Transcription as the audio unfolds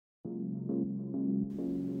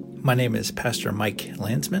My name is Pastor Mike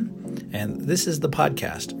Landsman, and this is the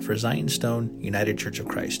podcast for Zion Stone United Church of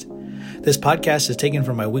Christ. This podcast is taken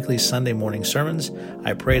from my weekly Sunday morning sermons.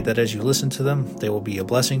 I pray that as you listen to them, they will be a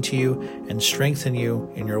blessing to you and strengthen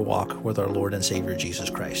you in your walk with our Lord and Savior Jesus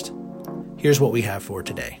Christ. Here's what we have for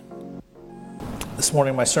today. This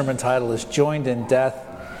morning, my sermon title is Joined in Death,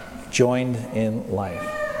 Joined in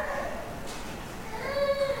Life.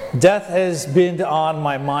 Death has been on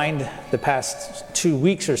my mind the past 2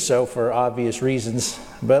 weeks or so for obvious reasons,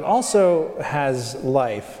 but also has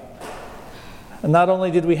life. And not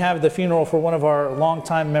only did we have the funeral for one of our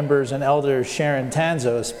longtime members and elders, Sharon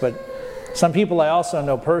Tanzos, but some people I also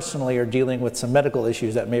know personally are dealing with some medical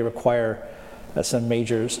issues that may require some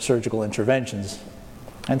major surgical interventions.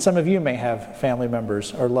 And some of you may have family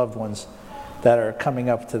members or loved ones that are coming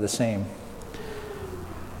up to the same.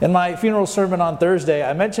 In my funeral sermon on Thursday,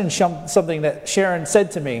 I mentioned something that Sharon said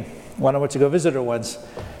to me when I went to go visit her once.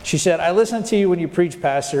 She said, "I listen to you when you preach,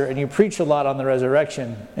 Pastor, and you preach a lot on the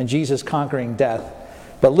resurrection and Jesus conquering death,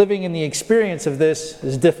 but living in the experience of this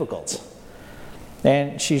is difficult."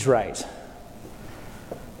 And she's right.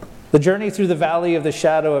 The journey through the valley of the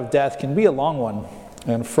shadow of death can be a long one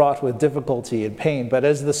and fraught with difficulty and pain, but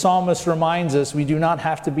as the psalmist reminds us, we do not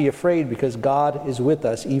have to be afraid because God is with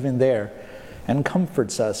us even there and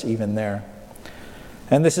comforts us even there.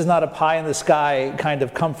 And this is not a pie-in-the-sky kind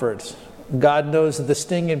of comfort. God knows the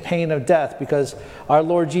sting and pain of death because our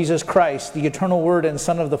Lord Jesus Christ, the eternal Word and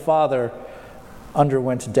Son of the Father,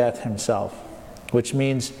 underwent death himself, which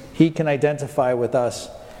means he can identify with us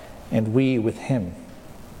and we with him.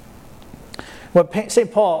 What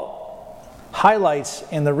St. Paul highlights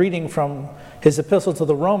in the reading from his epistle to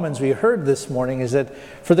the Romans we heard this morning is that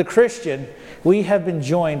for the Christian, we have been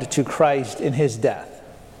joined to Christ in his death.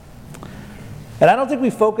 And I don't think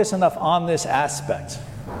we focus enough on this aspect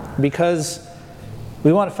because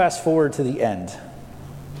we want to fast forward to the end.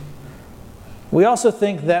 We also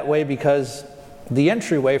think that way because the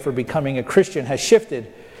entryway for becoming a Christian has shifted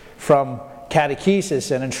from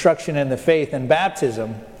catechesis and instruction in the faith and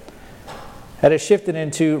baptism. It has shifted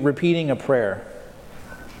into repeating a prayer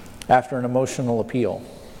after an emotional appeal.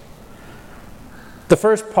 The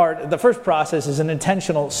first process is an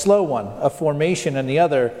intentional, slow one of formation, and the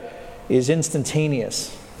other is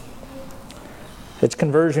instantaneous. It's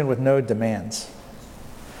conversion with no demands.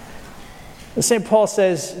 St. Paul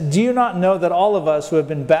says, "Do you not know that all of us who have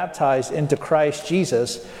been baptized into Christ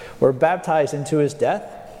Jesus were baptized into his death?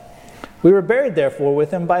 We were buried, therefore,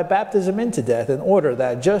 with him by baptism into death, in order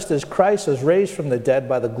that just as Christ was raised from the dead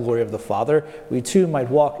by the glory of the Father, we too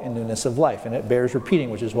might walk in newness of life." And it bears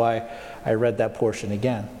repeating, which is why I read that portion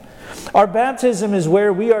again. Our baptism is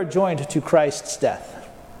where we are joined to Christ's death.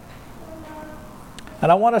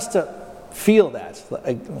 And I want us to feel that.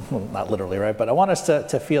 Well, not literally, right? But I want us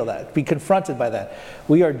to feel that, be confronted by that.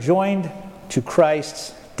 We are joined to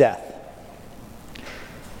Christ's death.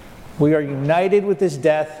 We are united with his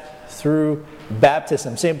death through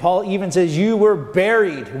baptism. St. Paul even says, you were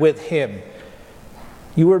buried with him.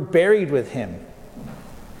 You were buried with him.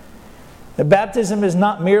 The baptism is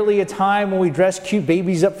not merely a time when we dress cute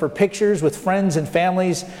babies up for pictures with friends and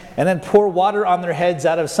families and then pour water on their heads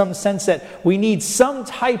out of some sense that we need some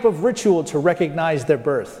type of ritual to recognize their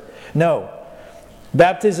birth. No.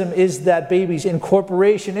 Baptism is that baby's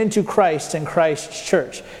incorporation into Christ and Christ's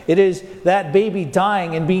church. It is that baby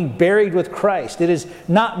dying and being buried with Christ. It is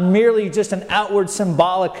not merely just an outward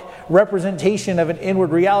symbolic representation of an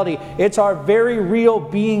inward reality. It's our very real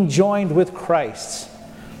being joined with Christ.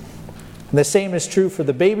 And the same is true for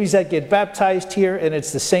the babies that get baptized here, and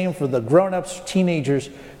it's the same for the grown-ups, teenagers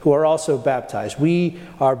who are also baptized. We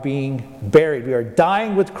are being buried. We are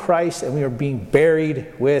dying with Christ, and we are being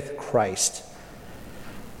buried with Christ.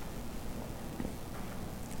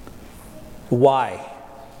 Why?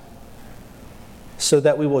 So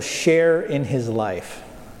that we will share in his life.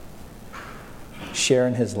 Share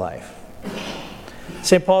in his life.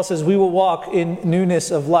 St. Paul says we will walk in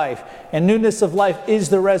newness of life. And newness of life is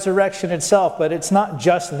the resurrection itself, but it's not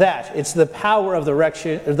just that. It's the power of the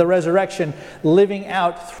resurrection living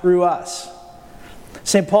out through us.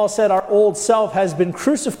 St. Paul said our old self has been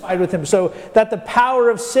crucified with him so that the power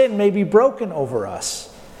of sin may be broken over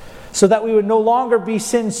us, so that we would no longer be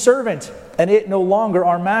sin's servant and it no longer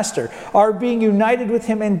our master. Our being united with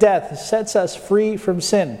him in death sets us free from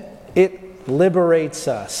sin. It liberates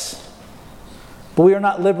us. But we are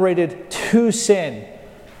not liberated to sin.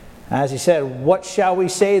 As he said, what shall we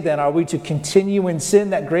say then? Are we to continue in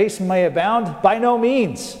sin that grace may abound? By no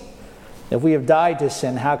means. If we have died to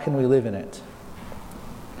sin, how can we live in it?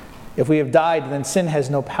 If we have died, then sin has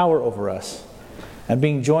no power over us. And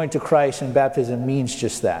being joined to Christ in baptism means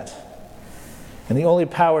just that. And the only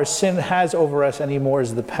power sin has over us anymore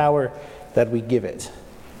is the power that we give it.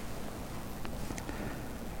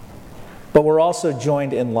 But we're also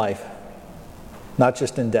joined in life, not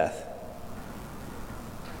just in death.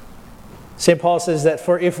 St. Paul says that,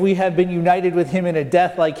 for if we have been united with him in a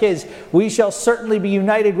death like his, we shall certainly be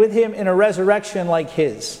united with him in a resurrection like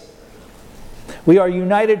his. We are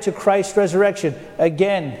united to Christ's resurrection,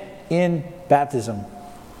 again, in baptism.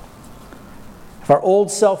 If our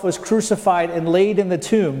old self was crucified and laid in the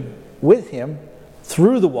tomb with him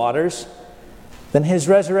through the waters, then his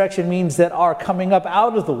resurrection means that our coming up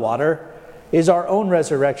out of the water is our own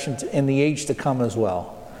resurrection in the age to come as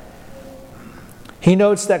well. He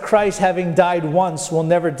notes that Christ, having died once, will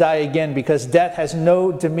never die again because death has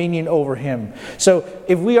no dominion over him. So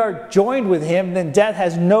if we are joined with him, then death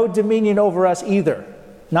has no dominion over us either.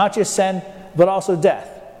 Not just sin, but also death.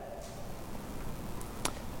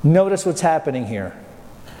 Notice what's happening here.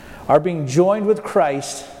 Our being joined with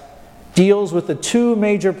Christ deals with the two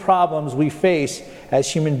major problems we face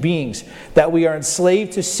as human beings. That we are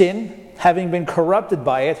enslaved to sin, having been corrupted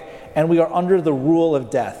by it, and we are under the rule of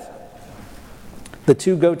death. The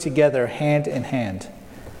two go together hand in hand.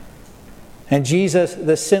 And Jesus,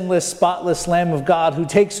 the sinless, spotless Lamb of God, who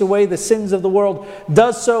takes away the sins of the world,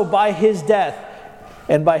 does so by his death,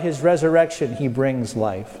 and by his resurrection he brings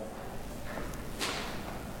life.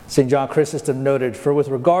 St. John Chrysostom noted, for with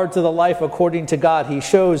regard to the life according to God, he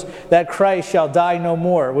shows that Christ shall die no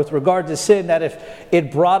more. With regard to sin, that if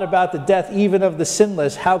it brought about the death even of the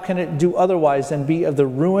sinless, how can it do otherwise than be of the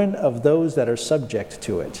ruin of those that are subject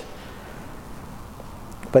to it?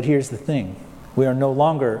 But here's the thing. We are no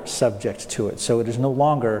longer subject to it, so it is no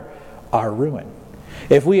longer our ruin.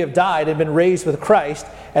 If we have died and been raised with Christ,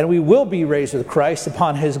 and we will be raised with Christ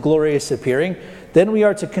upon his glorious appearing, then we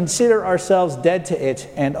are to consider ourselves dead to it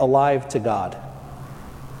and alive to God.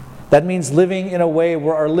 That means living in a way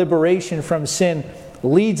where our liberation from sin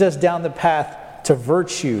leads us down the path to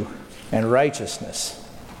virtue and righteousness.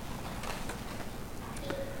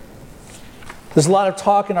 There's a lot of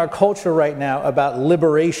talk in our culture right now about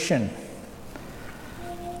liberation.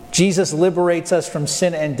 Jesus liberates us from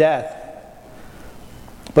sin and death.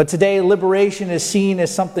 But today, liberation is seen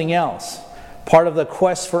as something else, part of the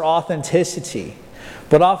quest for authenticity.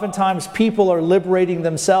 But oftentimes, people are liberating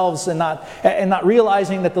themselves and not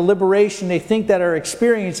realizing that the liberation they think that are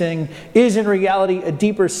experiencing is in reality a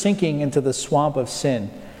deeper sinking into the swamp of sin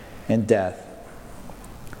and death.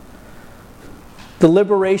 The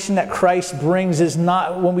liberation that Christ brings is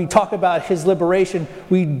not, when we talk about his liberation,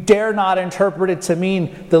 we dare not interpret it to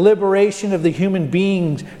mean the liberation of the human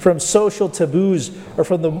beings from social taboos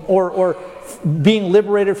or being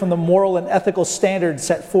liberated from the moral and ethical standards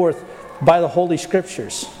set forth by the Holy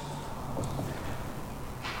Scriptures.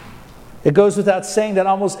 It goes without saying that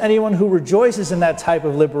almost anyone who rejoices in that type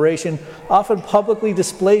of liberation often publicly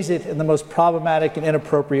displays it in the most problematic and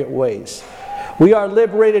inappropriate ways. We are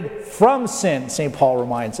liberated from sin, St. Paul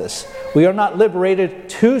reminds us. We are not liberated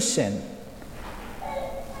to sin.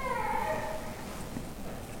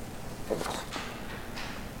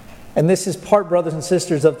 And this is part, brothers and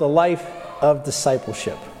sisters, of the life of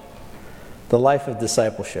discipleship. The life of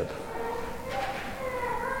discipleship.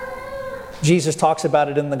 Jesus talks about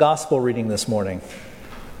it in the gospel reading this morning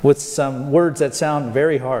with some words that sound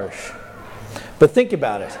very harsh. But think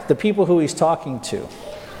about it. The people who he's talking to,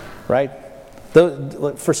 right?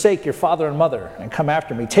 Forsake your father and mother and come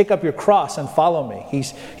after me. Take up your cross and follow me.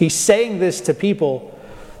 He's saying this to people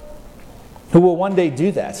who will one day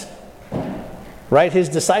do that. Right? His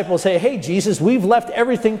disciples say, hey, Jesus, we've left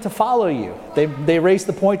everything to follow you. They raise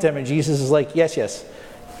the point to him, and Jesus is like, yes,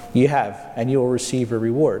 you have, and you will receive a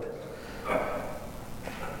reward.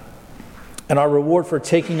 And our reward for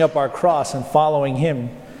taking up our cross and following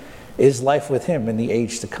him is life with him in the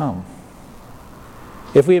age to come.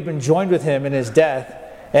 If we have been joined with him in his death,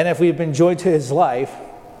 and if we have been joined to his life,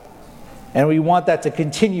 and we want that to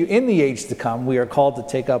continue in the age to come, we are called to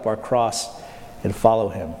take up our cross and follow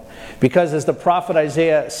him. Because as the prophet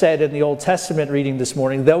Isaiah said in the Old Testament reading this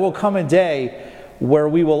morning, there will come a day where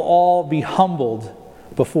we will all be humbled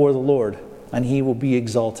before the Lord, and he will be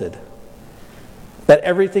exalted. That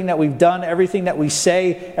everything that we've done, everything that we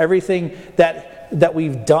say, everything that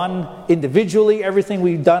we've done individually, everything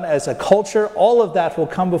we've done as a culture, all of that will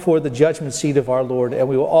come before the judgment seat of our Lord, and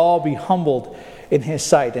we will all be humbled in his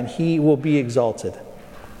sight, and he will be exalted.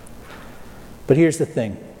 But here's the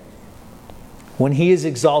thing. When he is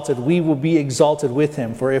exalted, we will be exalted with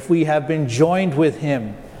him. For if we have been joined with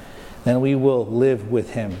him, then we will live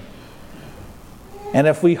with him. And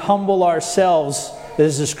if we humble ourselves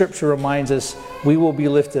as the scripture reminds us, we will be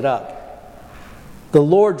lifted up. The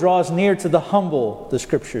Lord draws near to the humble, the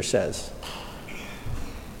scripture says.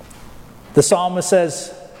 The psalmist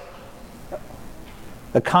says,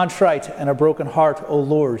 a contrite and a broken heart, O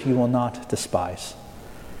Lord, you will not despise.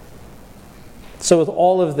 So with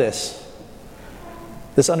all of this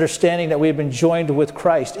understanding that we have been joined with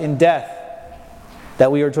Christ in death,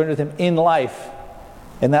 that we are joined with him in life,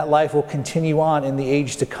 and that life will continue on in the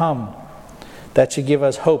age to come, that should give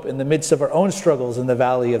us hope in the midst of our own struggles in the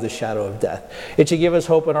valley of the shadow of death. It should give us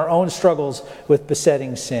hope in our own struggles with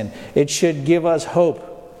besetting sin. It should give us hope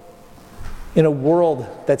in a world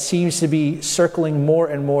that seems to be circling more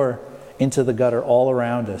and more into the gutter all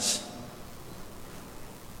around us.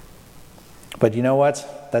 But you know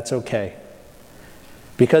what? That's okay.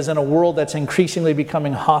 Because in a world that's increasingly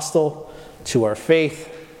becoming hostile to our faith,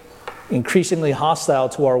 increasingly hostile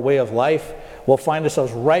to our way of life, we'll find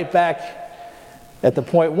ourselves right back at the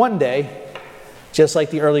point one day, just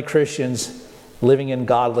like the early Christians, living in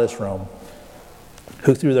godless Rome,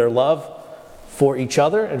 who through their love for each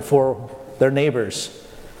other and for their neighbors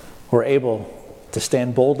were able to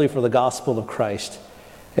stand boldly for the gospel of Christ,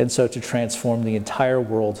 and so to transform the entire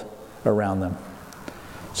world around them.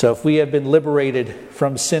 So if we have been liberated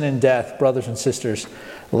from sin and death, brothers and sisters,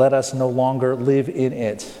 let us no longer live in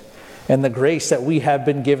it. And the grace that we have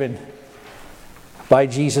been given by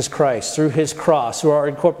Jesus Christ through his cross, through our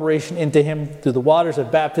incorporation into him, through the waters of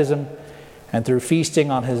baptism, and through feasting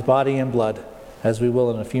on his body and blood, as we will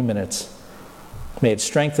in a few minutes, may it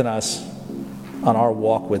strengthen us on our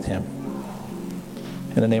walk with him.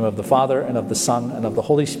 In the name of the Father, and of the Son, and of the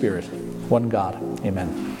Holy Spirit, one God.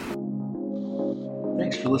 Amen.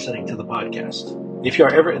 Thanks for listening to the podcast. If you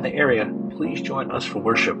are ever in the area, please join us for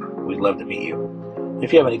worship. We'd love to meet you.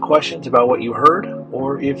 If you have any questions about what you heard,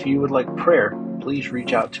 or if you would like prayer, please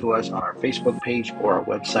reach out to us on our Facebook page or our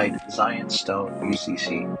website,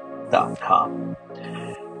 zionstoneucc.com.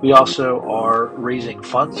 We also are raising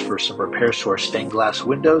funds for some repairs to our stained glass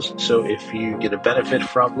windows, so if you get a benefit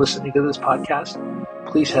from listening to this podcast,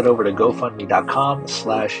 please head over to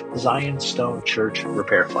gofundme.com/Zion Stone Church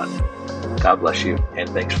Repair Fund. God bless you, and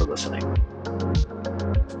thanks for listening.